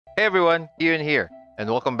Hey everyone, Keyon here, and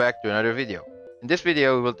welcome back to another video. In this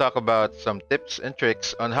video, we will talk about some tips and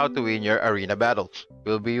tricks on how to win your arena battles.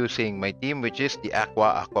 We'll be using my team, which is the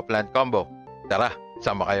AQUA AQUA plant combo. Tara,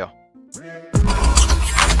 sama kayo!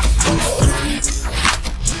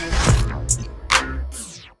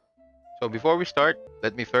 So before we start,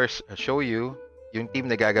 let me first show you yung team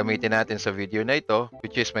na gagamitin natin sa video na ito,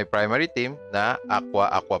 which is my primary team na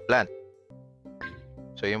AQUA AQUA plant.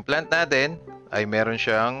 So yung plant natin ay meron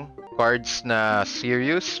siyang cards na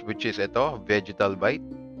serious, which is ito, Vegetal Bite,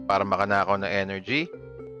 para makanakaw ng energy.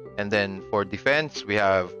 And then for defense, we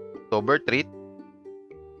have October Treat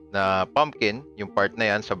na pumpkin, yung part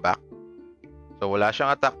na yan sa back. So wala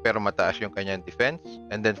siyang attack pero mataas yung kanyang defense.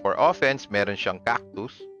 And then for offense, meron siyang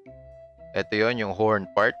Cactus. Ito yon yung horn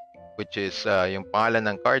part, which is yung pangalan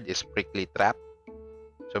ng card is Prickly Trap.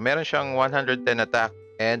 So meron siyang 110 attack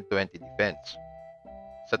and 20 defense.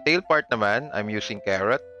 Sa tail part naman, I'm using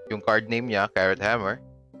Carrot. Yung card name niya, Carrot Hammer.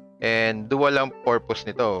 And dual ang purpose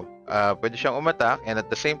nito. Pwede siyang umattack and at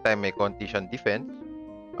the same time may konti siyang defense.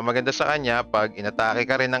 Ang maganda sa kanya, pag inatake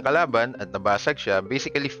ka rin ng kalaban at nabasag siya,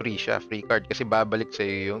 basically free siya. Free card kasi babalik sa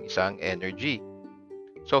iyo yung isang energy.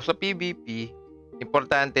 So sa PvP,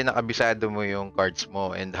 importante na kabisado mo yung cards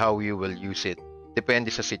mo and how you will use it. Depende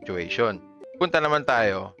sa situation. Punta naman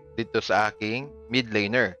tayo dito sa aking mid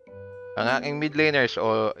laner. Ang aking mid laner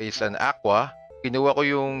is an Aqua. Kinuha ko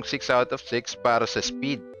yung 6 out of 6 para sa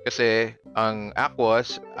speed. Kasi ang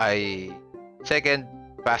Aquas ay second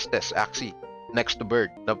fastest Axie next to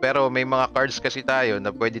Bird. No, pero may mga cards kasi tayo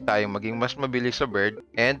na pwede tayong maging mas mabilis sa Bird.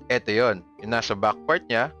 And eto yon, yung nasa back part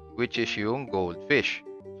niya, which is yung Goldfish.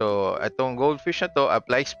 So, itong Goldfish na to,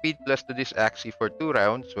 apply speed plus to this Axie for 2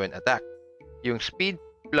 rounds when attacked. Yung speed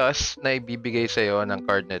plus na ibibigay sa'yo ng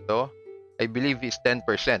card na ito, I believe is 10%.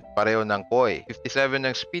 Pareho ng koi. 57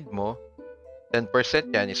 ng speed mo, 10%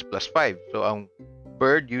 yan is plus 5. So, ang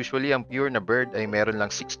bird, usually ang pure na bird ay meron lang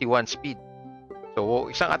 61 speed. So,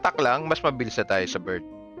 isang attack lang, mas mabilis na tayo sa bird.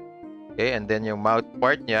 Okay, and then yung mouth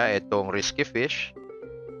part niya, itong Risky Fish.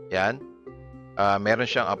 Yan. Meron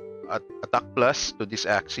siyang attack plus to this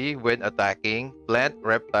Axie when attacking plant,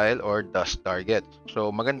 reptile, or dust target. So,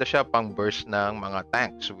 maganda siya pang burst ng mga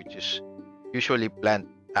tanks, which is usually plant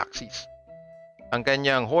Axies. Ang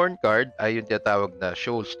kanyang horn card ay yung tinatawag na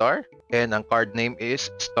Shoal Star, and ang card name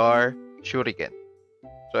is Star Shuriken.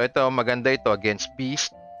 So, ito, maganda ito against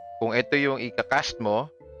Beast. Kung ito yung ikakast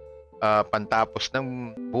mo, pantapos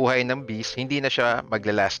ng buhay ng Beast, hindi na siya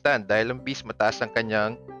maglalast stand dahil ang Beast mataas ang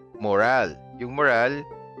kanyang moral. Yung moral,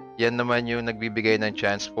 yan naman yung nagbibigay ng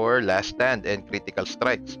chance for last stand and critical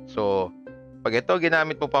strikes. So, pag ito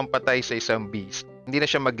ginamit mo pampatay sa isang beast, hindi na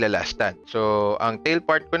siya maglalast stand. So, ang tail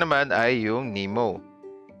part ko naman ay yung Nemo.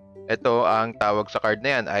 Ito, ang tawag sa card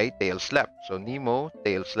na yan ay Tail Slap. So, Nemo,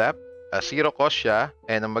 Tail Slap. Zero cost siya.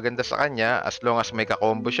 And ang maganda sa kanya, as long as may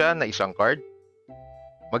kakombo siya na isang card,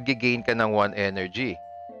 mag-gain ka ng 1 energy.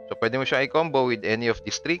 So, pwede mo siya i-combo with any of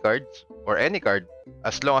these 3 cards or any card.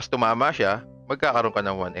 As long as tumama siya, magkakaroon ka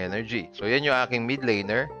ng 1 energy. So, yan yung aking mid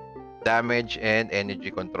laner. Damage and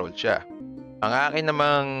energy control siya. Ang akin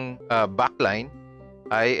namang backline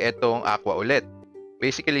ay etong Aqua ulit.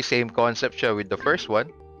 Basically, same concept siya with the first one.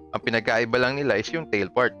 Ang pinagkaiba lang nila is yung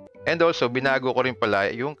tail part. And also, binago ko rin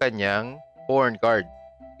pala yung kanyang horn card.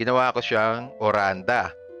 Ginawa ko siyang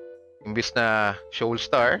Oranda. Imbis na Shoal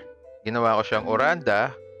Star, ginawa ko siyang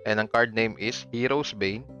Oranda and ang card name is Hero's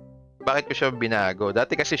Bane. Bakit ko siya binago?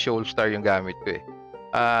 Dati kasi Shoal Star yung gamit ko eh.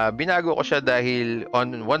 Binago ko siya dahil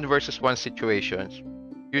on 1 versus 1 situations,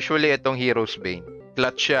 usually itong Hero's Bane,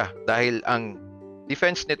 clutch siya dahil ang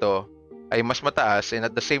defense nito ay mas mataas and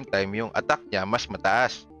at the same time, yung attack niya mas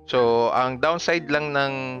mataas. So, ang downside lang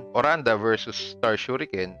ng Oranda versus Star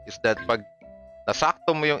Shuriken is that pag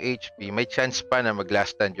nasakto mo yung HP, may chance pa na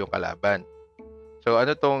mag-last stand yung kalaban. So,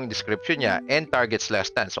 ano tong description niya? End target's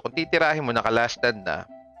last stand. So, kung titirahin mo naka-last stand na,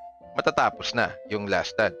 matatapos na yung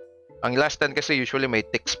last stand. Ang last stand kasi usually may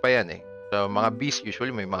ticks pa yan eh. So, mga beast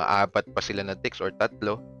usually may mga 4 pa sila na ticks or 3.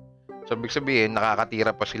 So, ibig sabihin,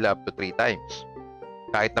 nakakatira pa sila up to 3 times.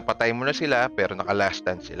 Kahit napatay mo na sila, pero naka-last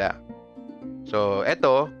stand sila. So,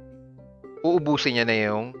 eto, uubusin niya na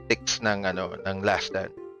yung ticks ng last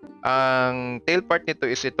stand. Ang tail part nito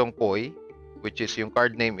is itong Koi, which is yung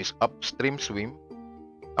card name is Upstream Swim.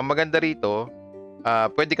 Ang maganda rito,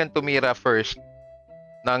 pwede kang tumira first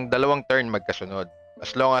ng 2 turn magkasunod.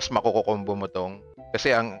 As long as makukukombo mo tong.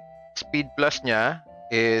 Kasi ang speed plus niya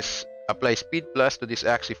is apply speed plus to this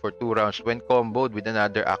Axie for 2 rounds when comboed with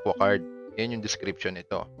another Aqua card. Yan yung description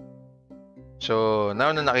nito. So,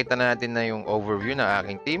 now na nakita natin na yung overview ng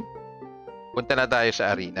aking team, punta na tayo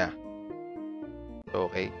sa arena. So,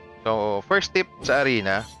 okay. So, first tip sa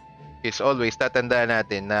arena is always tatandaan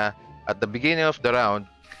natin na at the beginning of the round,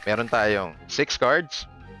 meron tayong 6 cards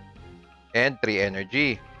and 3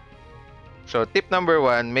 energy. So, tip number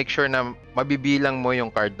 1, make sure na mabibilang mo yung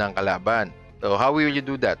card ng kalaban. So, how will you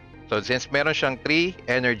do that? So, since meron siyang 3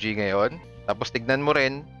 energy ngayon, tapos tignan mo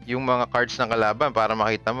rin yung mga cards ng kalaban para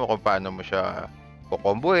makita mo kung paano mo siya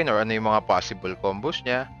kukomboin or ano yung mga possible combos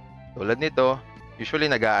niya. Tulad nito, usually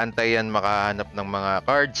nag-aantay yan makahanap ng mga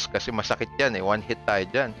cards kasi masakit yan eh, one hit tayo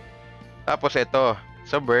dyan. Tapos ito,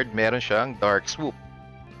 sa bird, meron siyang dark swoop.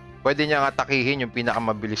 Pwede niyang atakihin yung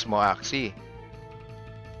pinakamabilis mo Axie.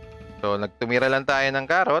 So, nagtumira lang tayo ng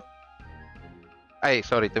carrot.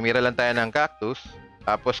 Tumira lang tayo ng cactus.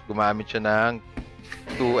 Tapos, gumamit siya ng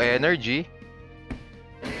 2 energy.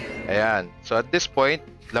 Ayan. So, at this point,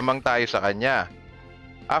 lamang tayo sa kanya.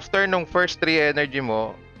 After nung first 3 energy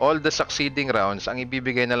mo, all the succeeding rounds, ang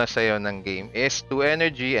ibibigay na lang sa'yo ng game is 2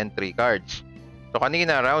 energy and 3 cards. So,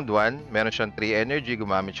 kanina, round 1, meron siyang 3 energy,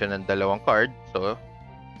 gumamit siya ng 2 card. So,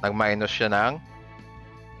 nag-minus siya ng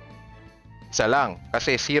 1 lang.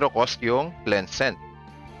 Kasi 0 cost yung cleanse scent.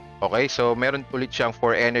 Okay, so meron ulit siyang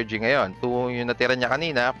 4 energy ngayon. 2 yung natira niya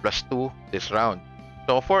kanina, plus 2 this round.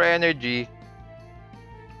 So, 4 energy,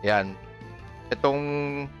 yan. Itong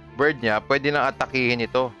bird niya, pwede nang atakihin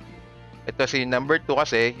ito. Ito si number 2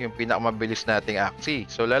 kasi, yung pinakamabilis nating Axie.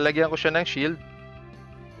 So, lalagyan ko siya ng shield.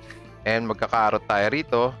 And magkakarot tayo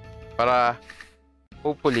rito para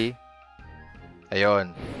hopefully, ayun,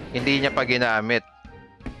 hindi niya pa ginamit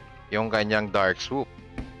yung kanyang dark swoop.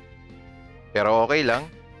 Pero okay lang.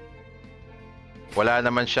 Wala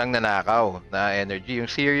naman siyang nanakaw na energy. Yung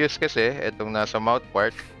serious kasi, itong nasa mouth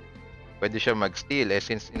part, pwede siya mag-steal.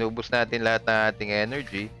 Since inubos natin lahat ng ating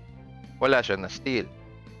energy, wala siyang na-steal.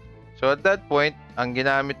 So, at that point, ang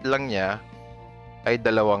ginamit lang niya ay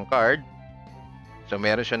 2 card. So,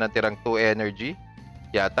 meron siya natirang 2 energy.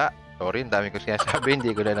 Yata. Sorry, ang dami ko sinasabi.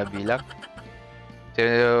 Hindi ko na nabilang. So,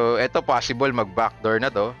 ito possible mag-backdoor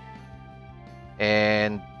na to.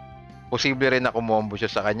 And, posible rin na kumombo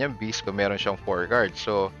siya sa kanyang beast kung meron siyang 4 cards.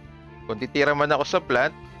 So, kung titira man ako sa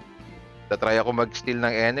plant, tatry ako mag-steal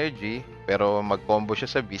ng energy, pero mag-combo siya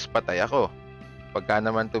sa beast, patay ako. Pagka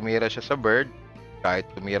naman tumira siya sa bird, kahit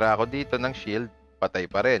tumira ako dito ng shield,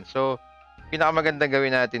 patay pa rin. So, pinakamagandang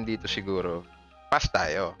gawin natin dito siguro, pass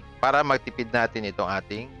tayo, para magtipid natin itong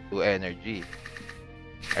ating 2 energy.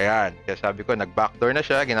 Ayan, kaya sabi ko, nag-backdoor na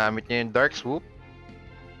siya, ginamit niya yung dark swoop.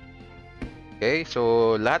 Okay,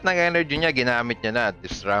 so lahat ng energy niya ginamit niya na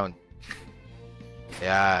this round.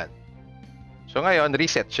 Ayan. So ngayon,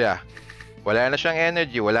 reset siya. Wala na siyang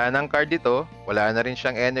energy, wala nang card dito, wala na rin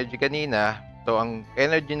siyang energy kanina. So ang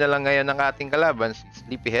energy na lang ngayon ng ating kalaban, si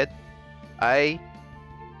Sleepyhead, ay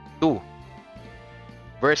 2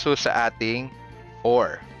 versus sa ating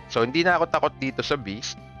 4. So hindi na ako takot dito sa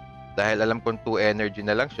beast dahil alam kong 2 energy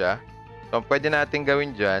na lang siya. So ang pwede natin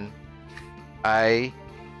gawin dyan ay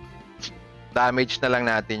damage na lang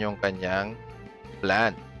natin yung kanyang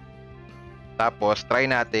plant. Tapos, try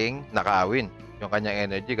nating nakawin yung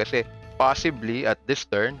kanyang energy kasi possibly at this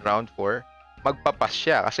turn, round 4, magpapas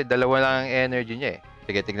siya kasi 2 lang ang energy niya eh.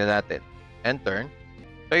 Sige, tignan natin. End turn.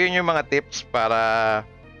 So, yun yung mga tips para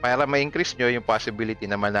ma-increase nyo yung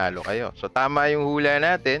possibility na manalo kayo. So, tama yung hula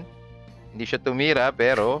natin. Hindi siya tumira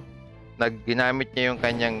pero ginamit niya yung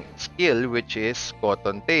kanyang skill which is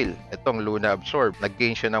Cottontail. Itong Luna Absorb.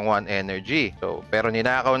 Nag-gain siya ng 1 energy. So, pero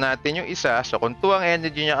ninakaw natin yung isa. So, kung 2 ang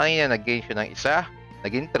energy niya kanina, nag-gain siya ng isa.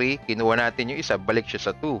 Naging 3. Kinuha natin yung isa. Balik siya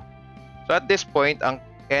sa 2. So, at this point, ang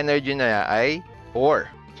energy niya ay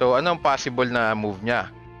 4. So, anong possible na move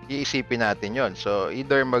niya? Iisipin natin yon. So,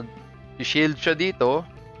 either mag-shield siya dito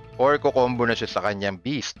or kukombo na siya sa kanyang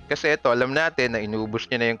beast. Kasi ito, alam natin na inubos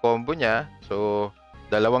niya na yung combo niya. So,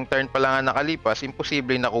 2 turn pa lang ang nakalipas,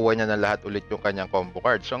 imposible nakuha niya na lahat ulit yung kanyang combo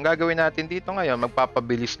card. So, ang gagawin natin dito ngayon,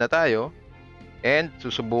 magpapabilis na tayo and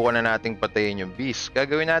susubukan na nating patayin yung beast.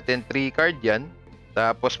 Gagawin natin, 3 card yan,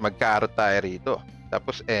 tapos mag-carrot tayo rito.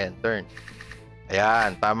 Tapos end turn.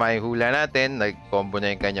 Ayan, tama yung hula natin, nag-combo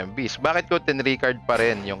na yung kanyang beast. Bakit ko 10 card pa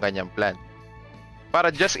rin yung kanyang plant?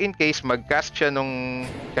 Para just in case mag-cast siya nung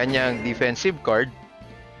kanyang defensive card,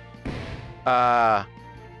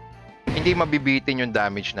 hindi mabibitin yung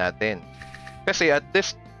damage natin. Kasi at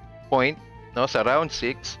this point, no, sa round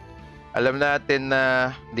 6, alam natin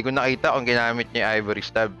na hindi ko nakita kung ginamit niya Ivory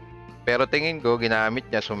Stab. Pero tingin ko, ginamit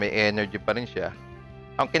niya so may energy pa rin siya.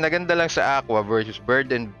 Ang kinaganda lang sa Aqua versus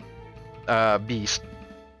Bird and Beast,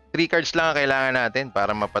 3 cards lang ang kailangan natin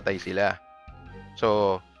para mapatay sila.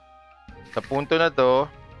 So, sa punto na to,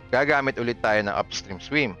 gagamit ulit tayo ng Upstream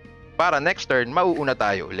Swim. Para next turn, mauuna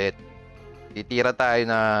tayo ulit. Titira tayo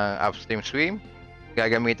ng upstream swim.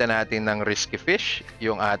 Gagamitan natin ng risky fish,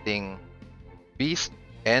 yung ating beast,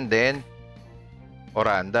 and then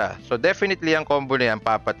oranda. So definitely ang combo na yan,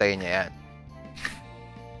 papatay niya yan.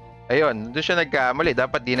 Ayun, doon siya nagkamali.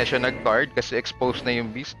 Dapat di na siya nag-card kasi exposed na yung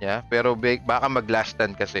beast niya. Pero baka mag-last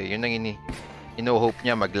stand kasi. Yun ang ino-hope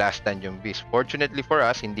niya, mag-last stand yung beast. Fortunately for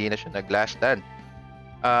us, hindi na siya nag-last stand.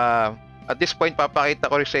 At this point, papakita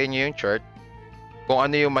ko rin sa inyo yung chart kung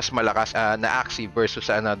ano yung mas malakas na Axie versus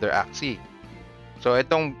another Axie. So,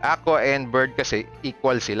 itong Aqua and Bird kasi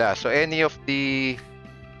equal sila. So, any of the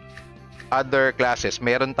other classes,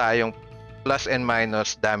 meron tayong plus and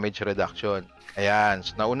minus damage reduction. Ayan.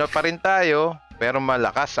 So, nauna pa rin tayo, pero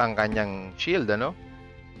malakas ang kanyang shield, ano?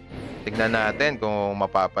 Tignan natin kung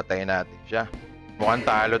mapapatay natin siya. Mukhang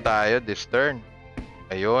talo tayo this turn.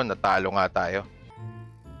 Ayun, natalo nga tayo.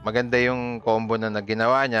 Maganda yung combo na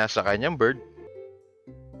ginawa niya sa kanyang bird.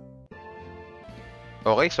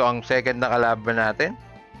 Okay, so ang second na kalaban natin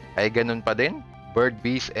ay ganun pa din. Bird,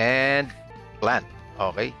 beast, and plant.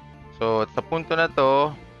 Okay. So, sa punto na to,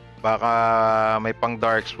 baka may pang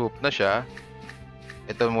dark swoop na siya.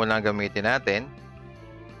 Ito muna ang gamitin natin.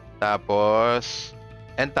 Tapos,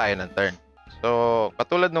 end tayo ng turn. So,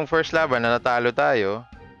 katulad nung first laban na natalo tayo,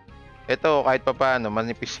 ito kahit pa paano,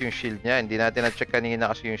 manipis yung shield niya. Hindi natin na-check kanina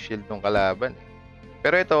kasi yung shield ng kalaban.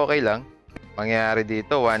 Pero ito okay lang. Mangyayari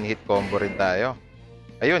dito, one hit combo rin tayo.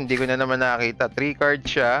 Ayun, hindi ko na naman nakakita. 3 cards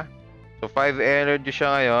siya. So, 5 energy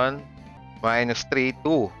siya ngayon. Minus 3,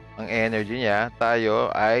 2 ang energy niya.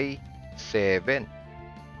 Tayo ay 7.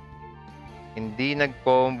 Hindi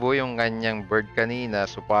nag-combo yung kanyang bird kanina.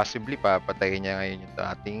 So, possibly, papatayin niya ngayon yung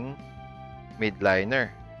ating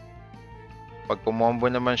midliner. Pag kumombo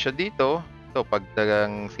naman siya dito, ito, pag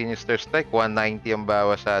dagang sinister strike, 190 ang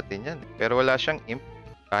bawas sa atin yan. Pero wala siyang imp.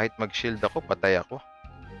 Kahit mag-shield ako, patay ako.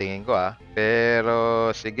 Tingin ko Pero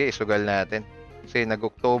sige, isugal natin. Kasi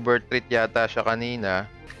nag-October treat yata siya kanina.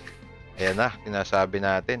 Ayan na, sinasabi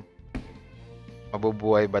natin.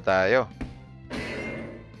 Mabubuhay ba tayo?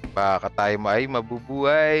 Baka tayo ay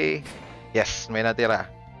mabubuhay. Yes, may natira.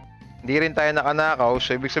 Hindi rin tayo nakanakaw.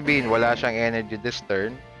 So ibig sabihin, wala siyang energy this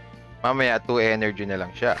turn. Mamaya 2 energy na lang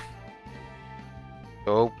siya.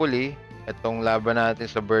 So hopefully, itong laban natin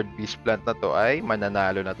sa bird beast plant na to ay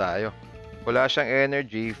mananalo na tayo. Wala siyang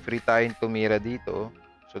energy, free tayong tumira dito.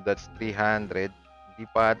 So that's 300. Hindi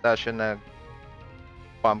pa ata siya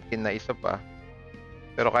nag-pumpkin na isa pa.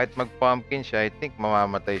 Pero kahit mag-pumpkin siya, I think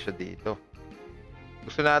mamamatay siya dito.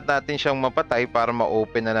 Gusto natin siyang mapatay para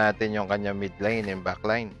ma-open na natin yung kanyang midline and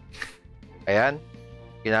backline. Ayan.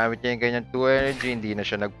 Ginamit niya yung kanyang 2 energy, hindi na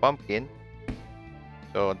siya nag-pumpkin.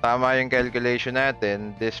 So tama yung calculation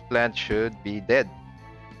natin. This plant should be dead.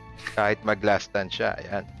 Kahit mag-last stand siya.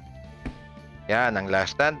 Ayan. Yan, ang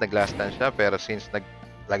last stand, nag-last stand siya. Pero since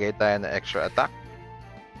naglagay tayo ng extra attack,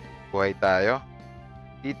 buhay tayo.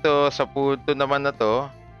 Dito sa punto naman na to,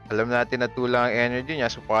 alam natin na tulang ang energy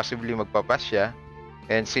niya. So possibly magpapas siya.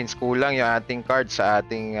 And since kulang yung ating card sa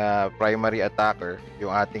ating primary attacker,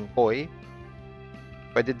 yung ating koi,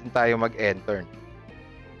 pwede din tayo mag-end turn.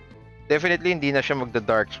 Definitely hindi na siya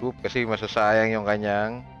magda-dark swoop kasi masasayang yung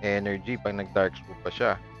kanyang energy pag nag-dark swoop pa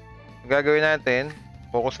siya. Ang gagawin natin,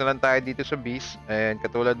 focus na lang tayo dito sa beast. And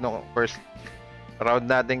katulad ng first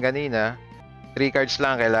round natin kanina, 3 cards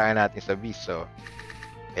lang kailangan natin sa beast. So,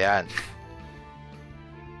 ayan.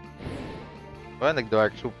 Well,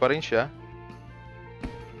 nag-dark swoop pa rin siya.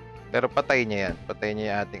 Pero patay niya yan. Patay niya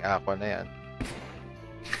yung ating aqua na yan.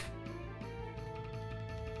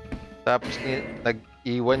 Tapos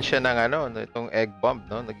nag-iwan siya ng itong egg bomb,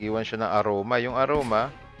 no? Nag-iwan siya ng aroma. Yung aroma,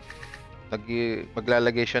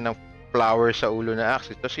 maglalagay siya ng flower sa ulo na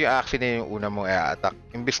Axie. Tapos yung Axie na yung una mong i-attack.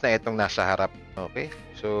 Imbis na itong nasa harap. Okay?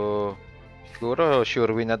 So, siguro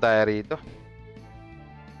sure win na tayo rito.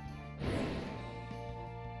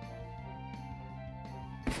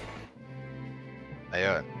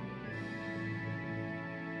 Ayun.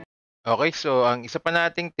 Okay, so ang isa pa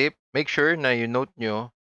nating tip, make sure na you-note nyo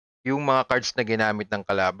yung mga cards na ginamit ng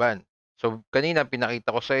kalaban. So, kanina pinakita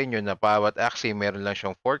ko sa inyo na bawat Axie meron lang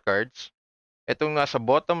siyang 4 cards. Itong nasa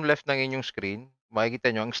bottom left ng inyong screen, makikita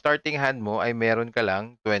nyo, ang starting hand mo ay meron ka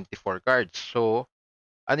lang 24 cards. So,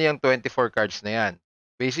 ano yung 24 cards na yan?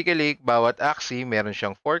 Basically, bawat Axie meron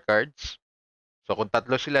siyang 4 cards. So, kung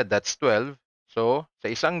tatlo sila, that's 12. So, sa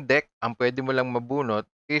isang deck, ang pwede mo lang mabunot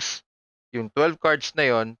is yung 12 cards na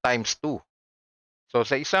yon times 2. So,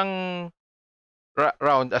 sa isang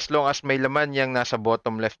round, as long as may laman yung nasa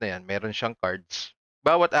bottom left na yan, meron siyang cards.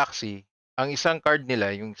 Bawat Axie, ang isang card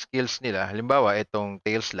nila, yung skills nila, halimbawa, itong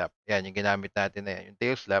tail slap, yan, yung ginamit natin na yan, yung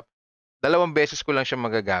tail slap, 2 beses ko lang siya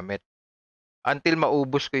magagamit. until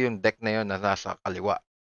maubos ko yung deck na yon na nasa kaliwa,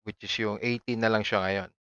 which is yung 18 na lang siya ngayon.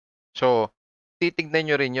 So, titignan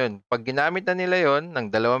nyo rin yun. Pag ginamit na nila yon ng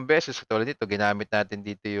 2 beses, katulad dito, ginamit natin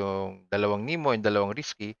dito yung 2 Nemo, yung 2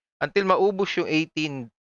 Risky, until maubos yung 18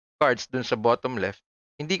 cards dun sa bottom left,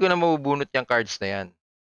 hindi ko na mabubunot yung cards na yan.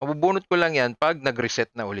 Mabubunot ko lang yan pag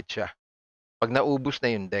nag-reset na ulit siya. Pag naubos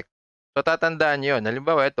na yung deck. So, tatandaan nyo yun.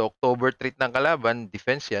 Halimbawa, ito, October treat ng kalaban,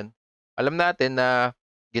 defense yan. Alam natin na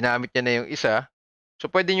ginamit niya na yung isa. So,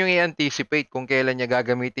 pwede nyo i-anticipate kung kailan niya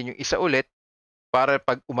gagamitin yung isa ulit para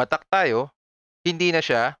pag umatak tayo, hindi na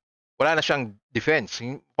siya, wala na siyang defense.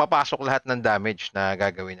 Papasok lahat ng damage na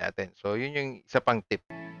gagawin natin. So, yun yung isa pang tip.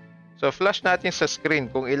 So, flash natin sa screen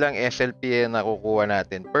kung ilang SLP na nakukuha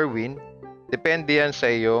natin per win. Depende yan sa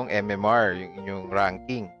iyong MMR, yung inyong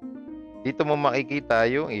ranking. Dito mo makikita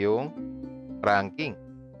yung iyong ranking.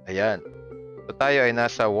 Ayan. So, tayo ay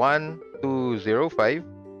nasa 1205.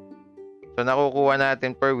 So, nakukuha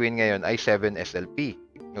natin per win ngayon ay 7 SLP.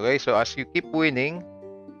 Okay? So, as you keep winning,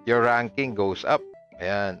 your ranking goes up.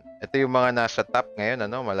 Ayan. Ito yung mga nasa top ngayon,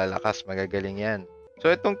 ano? Malalakas, magagaling yan. So,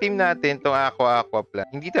 itong team natin, itong AQUA AQUA plan,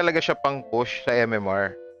 hindi talaga siya pang push sa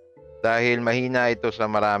MMR. Dahil mahina ito sa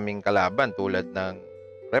maraming kalaban tulad ng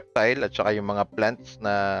reptile at saka yung mga plants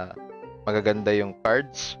na magaganda yung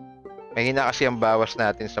cards. Mahina kasi ang bawas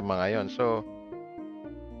natin sa mga yon. So,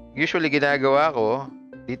 usually ginagawa ko,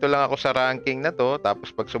 dito lang ako sa ranking na to, tapos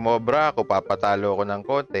pag sumobra ako, papatalo ako ng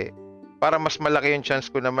konti para mas malaki yung chance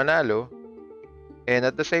ko na manalo. And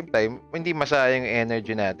at the same time, hindi masayang yung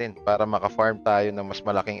energy natin para maka-farm tayo ng mas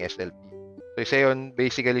malaking SLP. So, isa yun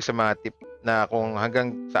basically sa mga tip na kung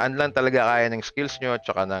hanggang saan lang talaga kaya ng skills nyo at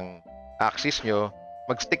saka ng axis nyo,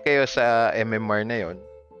 mag-stick kayo sa MMR na yon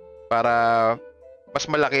para mas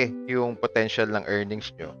malaki yung potential ng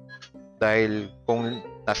earnings nyo. Dahil kung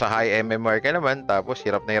nasa high MMR ka naman, tapos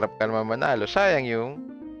hirap na hirap ka naman manalo, sayang yung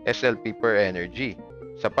SLP per energy.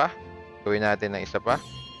 Isa pa? Gawin natin ng isa pa.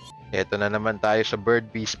 Ito na naman tayo sa bird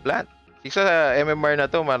beast plant. Isa sa MMR na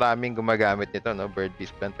to, maraming gumagamit nito, no? Bird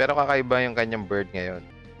beast plant. Pero kakaiba yung kanyang bird ngayon.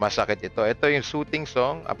 Masakit ito. Ito yung soothing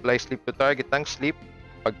song. Apply sleep to target ng sleep.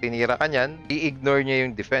 Pag tinira ka niyan, i-ignore niya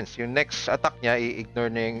yung defense. Yung next attack niya,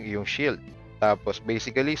 i-ignore niya yung shield. Tapos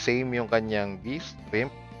basically, same yung kanyang beast,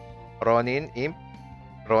 imp, ronin, imp,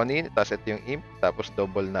 ronin, tapos ito yung imp, tapos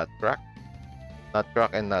double nutcrack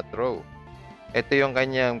and nutrow. Ito yung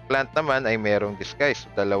kanyang plant naman ay merong disguise.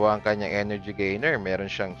 Dalawa ang kanyang energy gainer. Meron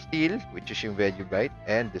siyang steal, which is yung Vegubite,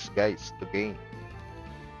 and disguise to gain.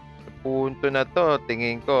 Sa punto na to,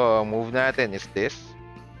 tingin ko, ang move natin is this.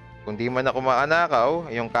 Kung di man ako makanakaw,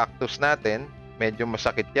 yung cactus natin, medyo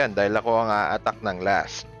masakit yan dahil ako ang a-attack ng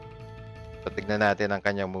last. So, tignan natin ang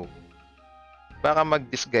kanyang move. Baka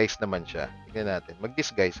mag-disguise naman siya. Tignan natin.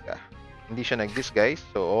 Mag-disguise ka. Hindi siya nag-disguise,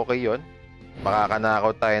 so okay yon.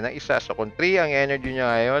 Makakanakaw tayo ng isa. So, kung 3 ang energy niya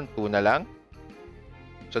ngayon, 2 na lang.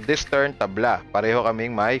 So, this turn, tabla. Pareho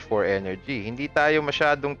kaming may 4 energy. Hindi tayo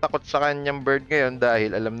masyadong takot sa kanyang bird ngayon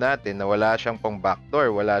dahil alam natin na wala siyang pang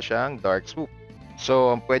backdoor, wala siyang dark swoop.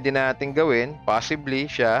 So, ang pwede natin gawin,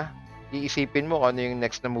 possibly siya, iisipin mo kung ano yung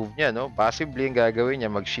next na move niya, no? Possibly, yung gagawin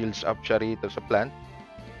niya, mag-shields up siya rito sa plant.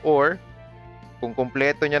 Or, kung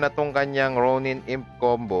kumpleto niya na tong kanyang Ronin Imp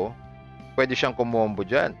combo, pwede siyang kumombo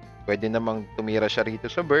dyan. Pwede namang tumira siya rito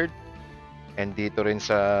sa bird and dito rin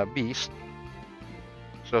sa beast.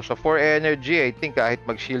 So, sa 4 energy, I think kahit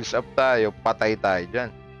mag-shields up tayo, patay tayo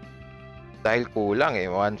dyan. Dahil kulang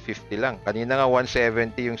 150 lang. Kanina nga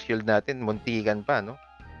 170 yung shield natin, muntikan pa, no?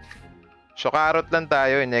 So, karot lang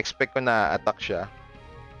tayo, in-expect ko na attack siya.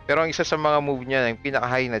 Pero ang isa sa mga move niya, yung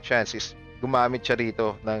pinaka-high na chance is gumamit siya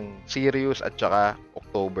rito ng Sirius at saka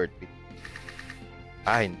October treat.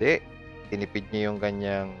 Hindi. Tinipid niya yung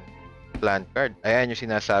kanyang plant card. Ayan yung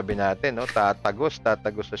sinasabi natin, no? Tatagos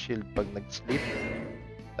sa shield pag nag-sleep.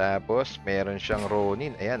 Tapos, meron siyang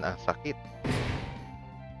Ronin. Ayan, ang sakit.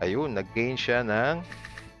 Ayun, nag-gain siya ng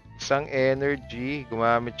isang energy.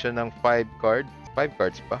 Gumamit siya ng 5 cards. 5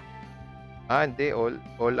 cards pa? Hindi.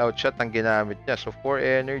 All out shot ang ginamit niya. So, 4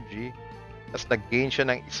 energy. Tapos, nag-gain siya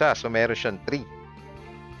ng isa. So, meron siyang 3.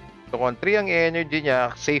 So, kung 3 ang energy niya,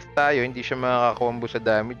 safe tayo. Hindi siya makakakombo sa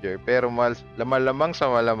damager. Pero, malamang sa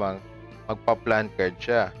malamang, magpa-plant card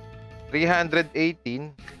siya. 318.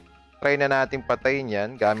 Try na natin patayin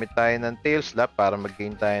yan. Gamit tayo ng tail slap para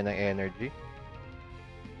mag-gain tayo ng energy.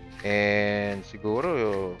 And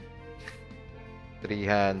siguro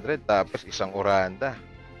 300 tapos isang oranda.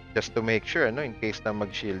 Just to make sure, no? In case na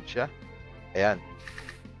mag-shield siya. Ayan.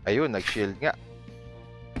 Ayun, nag-shield nga.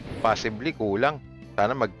 Possibly kulang.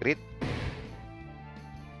 Sana mag-crit.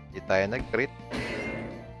 Hindi tayo nag-crit.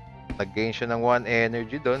 Nag-gain siya ng 1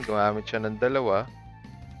 energy doon. Gumamit siya ng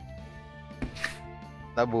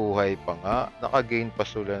 2. Nabuhay pa nga. Naka-gain pa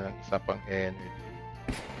sila ng isa pang energy.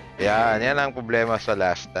 Yan ang problema sa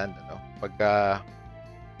last stand. Ano? Pagka,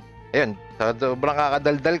 ayun, sobrang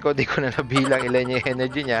kakadaldal ko, di ko na nabilang ilan yung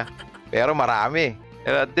energy niya. Pero marami.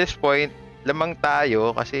 Pero at this point, lamang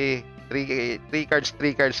tayo kasi 3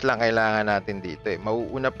 cards lang kailangan natin dito eh.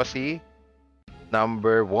 Mauuna pa si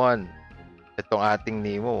number 1. Itong ating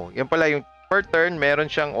Nemo. Yan pala yung per turn,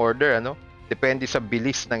 meron siyang order, ano? Depende sa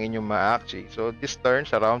bilis ng inyong ma-Axie. So, this turn,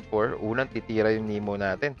 sa round 4, unang titira yung Nemo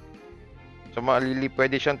natin. So,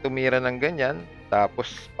 pwede siyang tumira ng ganyan.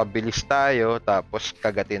 Tapos, pabilis tayo. Tapos,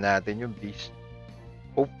 kagatin natin yung beast.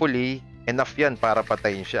 Hopefully, enough yan para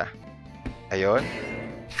patayin siya. Ayun.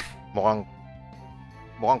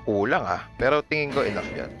 Mukhang kulang Pero tingin ko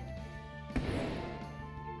enough yan.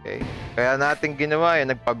 Okay. Kaya natin ginawa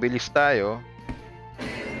yan. Nagpabilis tayo.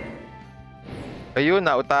 Ayun,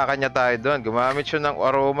 nautakan niya tayo doon. Gumamit siya ng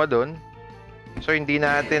aroma doon. So, hindi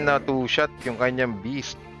natin na 2-shot yung kanyang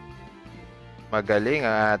beast. Magaling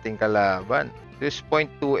ang ating kalaban.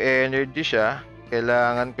 6.2 energy siya.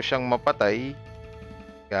 Kailangan ko siyang mapatay.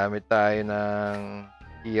 Gamit tayo ng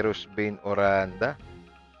Hero's Bane Oranda.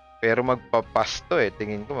 Pero magpapas to eh.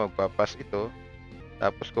 Tingin ko magpapas ito.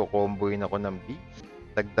 Tapos kukomboin ako ng beast.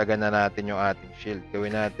 Dagdagan na natin yung ating shield.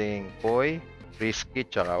 Gawin natin Koi, Risky,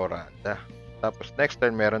 tsaka Oranda. Tapos next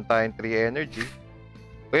turn, meron tayong 3 energy.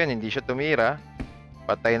 O yan, hindi siya tumira.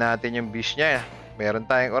 Patay natin yung beast niya. Meron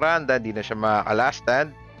tayong Oranda, hindi na siya makaka-last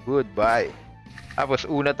stand. Goodbye. Tapos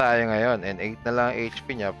una tayo ngayon, and 8 na lang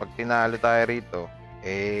HP niya. Pag tinalo tayo rito,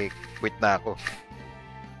 quit na ako.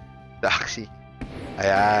 Axie.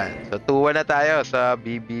 Ayan. So, 2-1 na tayo sa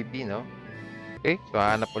BBP, no? Okay, so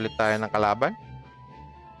hanap ulit tayo ng kalaban.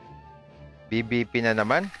 BBP na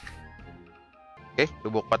naman. Okay,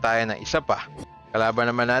 subok pa tayo ng isa pa.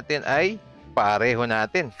 Kalaban naman natin ay pareho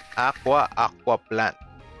natin. AQUA AQUA plant.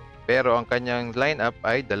 Pero ang kanyang lineup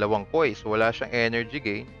ay 2 koi. So wala siyang energy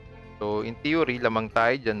gain. So in theory, lamang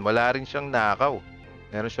tayo dyan. Wala rin siyang nakaw.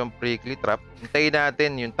 Meron siyang prickly trap. Hintayin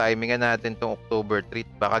natin yung timingan natin tong October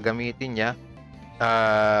treat. Baka gamitin niya.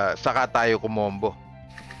 Saka tayo kumombo.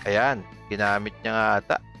 Ayan, ginamit niya nga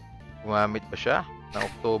ata. Gumamit pa siya ng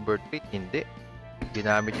October treat. Hindi.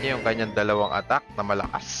 Ginamit niya yung kanyang 2 attack na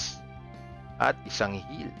malakas at isang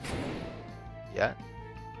heal. Yan.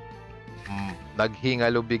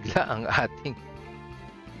 Naghingalo bigla ang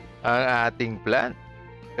ating plan.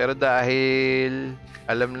 Pero dahil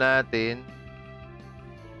alam natin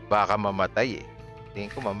baka mamatay eh.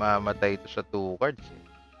 Tingin ko mamamatay ito sa 2 cards eh.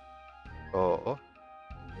 Oo.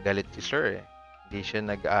 Galit si Sir eh. Hindi siya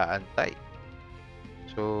nag-aantay.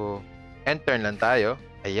 So, enter lang tayo.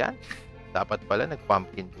 Ayan. Dapat pala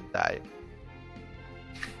nag-pumpkin din tayo.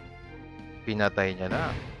 Pinatay niya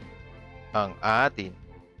na ang atin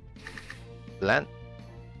plant.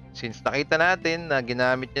 Since nakita natin na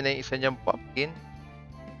ginamit niya na yung isa niyang pumpkin,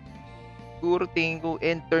 siguro tingin ko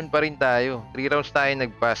end turn pa rin tayo. 3 rounds tayo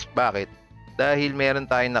nag-pass. Bakit? Dahil meron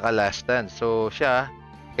tayong naka-last stand. So siya,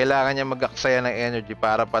 kailangan niya mag-aksaya ng energy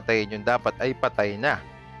para patayin yung dapat ay patay na.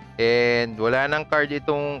 And wala nang card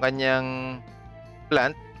itong kanyang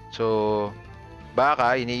plant. So,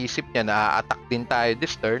 baka iniisip niya na a-attack din tayo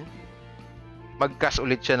this turn. Mag-cast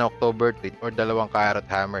ulit siya ng October treat or 2 carrot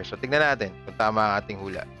hammer. So, tingnan natin kung tama ang ating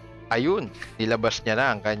hula. Ayun, nilabas niya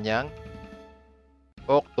na ang kanyang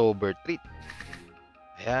October treat.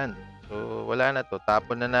 Ayan. So, wala na to.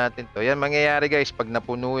 Tapon na natin to. Yan, mangyayari guys pag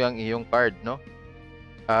napuno yung iyong card, no?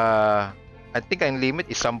 I think ang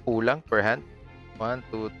limit is 10 lang per hand.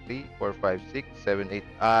 1, 2, 3, 4, 5, 6, 7, 8,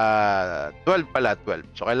 12 pala, 12.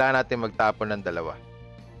 So, kailangan natin magtapon ng 2.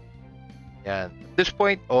 Yan. At this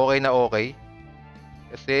point, okay na okay.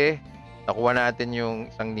 Kasi, nakuha natin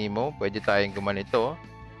yung isang Nemo. Pwede tayong gumanito.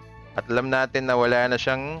 At alam natin na wala na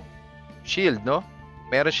siyang shield, no?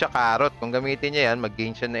 Meron siya carrot. Kung gamitin niya yan,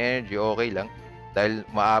 mag-gain siya ng energy, okay lang. Dahil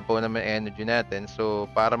maapaw naman energy natin. So,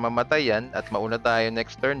 para mamatay yan at mauna tayo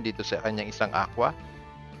next turn dito sa kanyang isang aqua.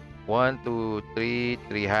 1, 2, 3,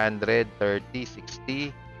 300, 30,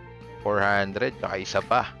 60, 400, tsaka isa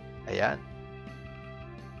pa. Ayan.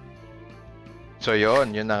 So,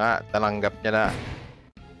 yun na nga. Tinanggap niya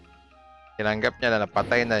na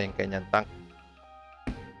napatay na yung kanyang tank.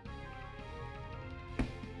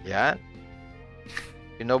 Ayan.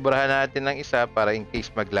 Pinobrahan natin ng isa para in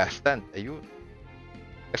case mag-last stand. Ayun.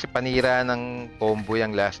 Kasi panira ng combo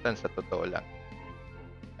yung last stand sa totoo lang.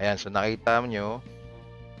 Ayan. So, nakita nyo,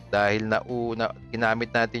 dahil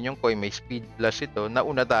ginamit natin yung coin, may speed plus ito,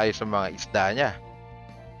 nauna tayo sa mga isda niya.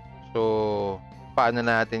 So, paano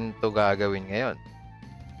natin ito gagawin ngayon?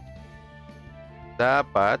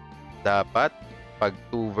 dapat pag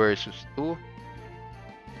 2 versus 2,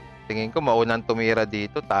 tingin ko maunang tumira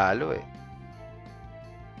dito, talo eh.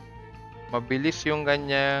 Mabilis yung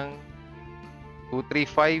kanyang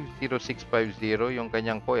 235-0650, yung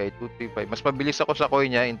kanyang koi ay 235. Mas mabilis ako sa koi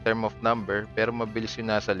niya in term of number, pero mabilis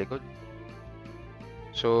yung nasa likod.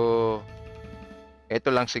 So,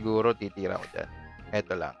 eto lang siguro titira ko dyan.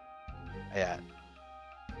 Eto lang. Ayan.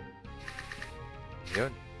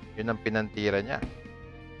 Yun ang pinantira niya.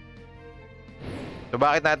 So,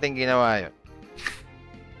 bakit natin ginawa yun?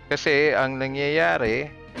 Kasi, ang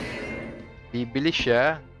nangyayari, bibili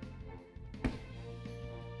siya,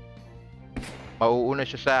 mauuna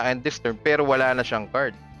siya sa akin this turn, pero wala na siyang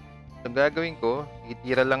card. So, gagawin ko,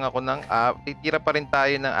 titira lang ako ng, titira pa rin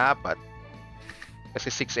tayo ng 4. Kasi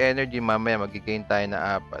 6 energy, mamaya magigain tayo ng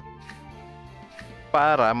 4.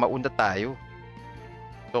 Para mauna tayo.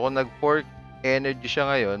 So, kung nag-4 energy siya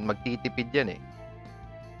ngayon, magtitipid yan eh.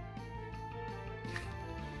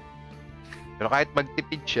 Pero kahit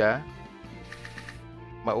magtipid siya,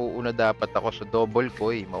 mauuna dapat ako. So, double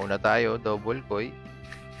koi. Mauna tayo, double koi.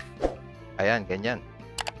 Ayan, ganyan.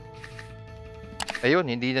 Ayun,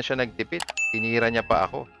 hindi na siya nagtipid. Tinira niya pa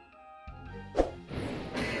ako.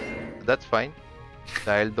 So, that's fine.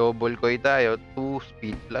 Dahil double koi tayo, 2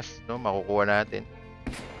 speed plus, no? Makukuha natin.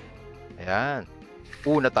 Ayan.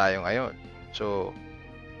 Una tayo ngayon. So,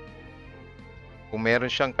 kung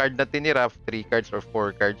meron siyang card na tinira, 3 cards or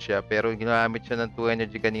 4 cards siya, pero ginamit siya ng 2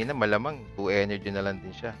 energy kanina, malamang 2 energy na lang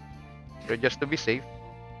din siya. Pero just to be safe,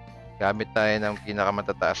 gamit tayo ng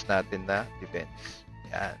pinakamatataas natin na defense.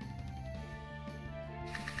 Ayan.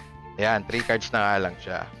 Ayan, 3 cards na nga lang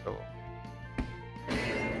siya. So,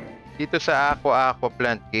 dito sa AQUA AQUA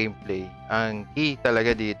plant gameplay, ang key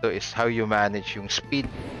talaga dito is how you manage yung speed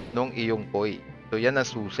ng iyong koi. So, yan ang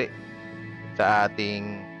susi sa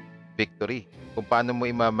ating victory. Kung paano mo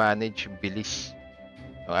i-manage yung bilis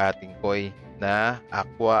ng ating koi na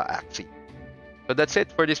AQUA Axie. So that's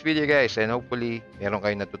it for this video guys, and hopefully meron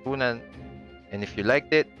kayong natutunan, and if you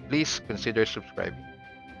liked it, please consider subscribing.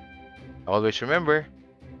 Always remember,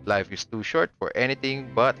 life is too short for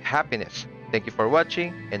anything but happiness. Thank you for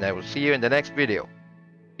watching, and I will see you in the next video.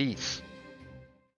 Peace.